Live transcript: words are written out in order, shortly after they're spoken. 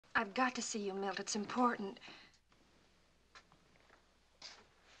I've got to see you, Milt. It's important.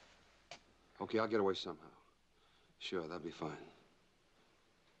 Okay, I'll get away somehow. Sure, that'll be fine.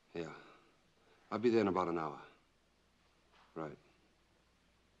 Yeah. I'll be there in about an hour. Right.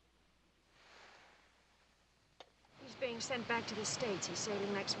 He's being sent back to the States. He's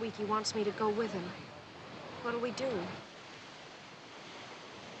sailing next week. He wants me to go with him. What'll we do?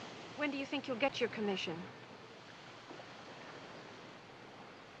 When do you think you'll get your commission?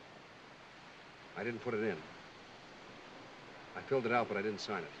 I didn't put it in. I filled it out, but I didn't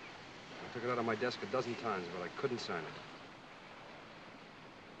sign it. I took it out of my desk a dozen times, but I couldn't sign it.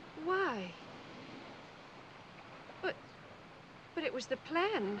 Why? But it was the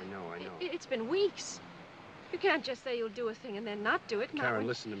plan. I know. It's been weeks. You can't just say you'll do a thing and then not do it. Karen,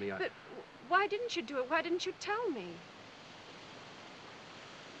 listen to me. But why didn't you do it? Why didn't you tell me?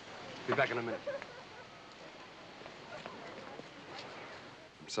 Be back in a minute.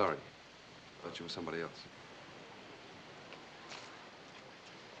 I'm sorry. I thought you were somebody else.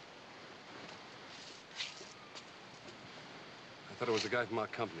 I thought it was the guy from our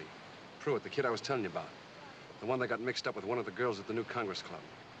company. Prewitt, the kid I was telling you about. The one that got mixed up with one of the girls at the new Congress Club.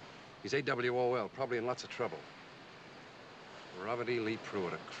 He's AWOL, probably in lots of trouble. Robert E. Lee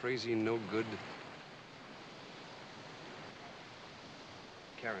Prewitt, a crazy, no-good...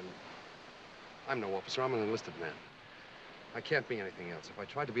 Karen, I'm no officer. I'm an enlisted man. I can't be anything else. If I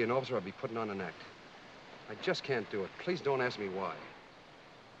tried to be an officer, I'd be putting on an act. I just can't do it. Please don't ask me why.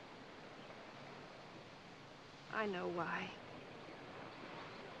 I know why.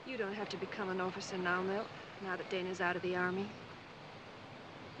 You don't have to become an officer now, Milt, now that Dana's out of the Army.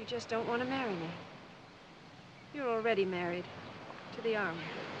 You just don't want to marry me. You're already married to the Army.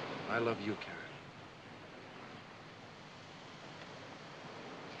 I love you, Karen.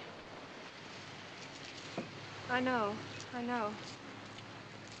 I know.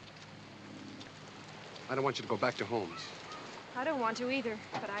 I don't want you to go back to Holmes. I don't want to either,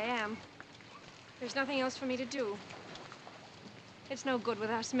 but I am. There's nothing else for me to do. It's no good with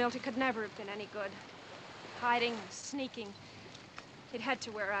us, Milt. It could never have been any good. Hiding, sneaking. It had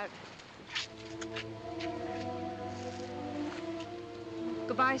to wear out.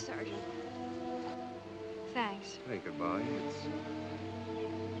 Goodbye, Sergeant. Thanks. Hey, goodbye.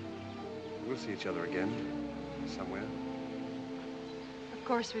 We'll see each other again. Somewhere. Of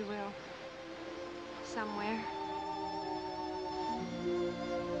course we will. Somewhere.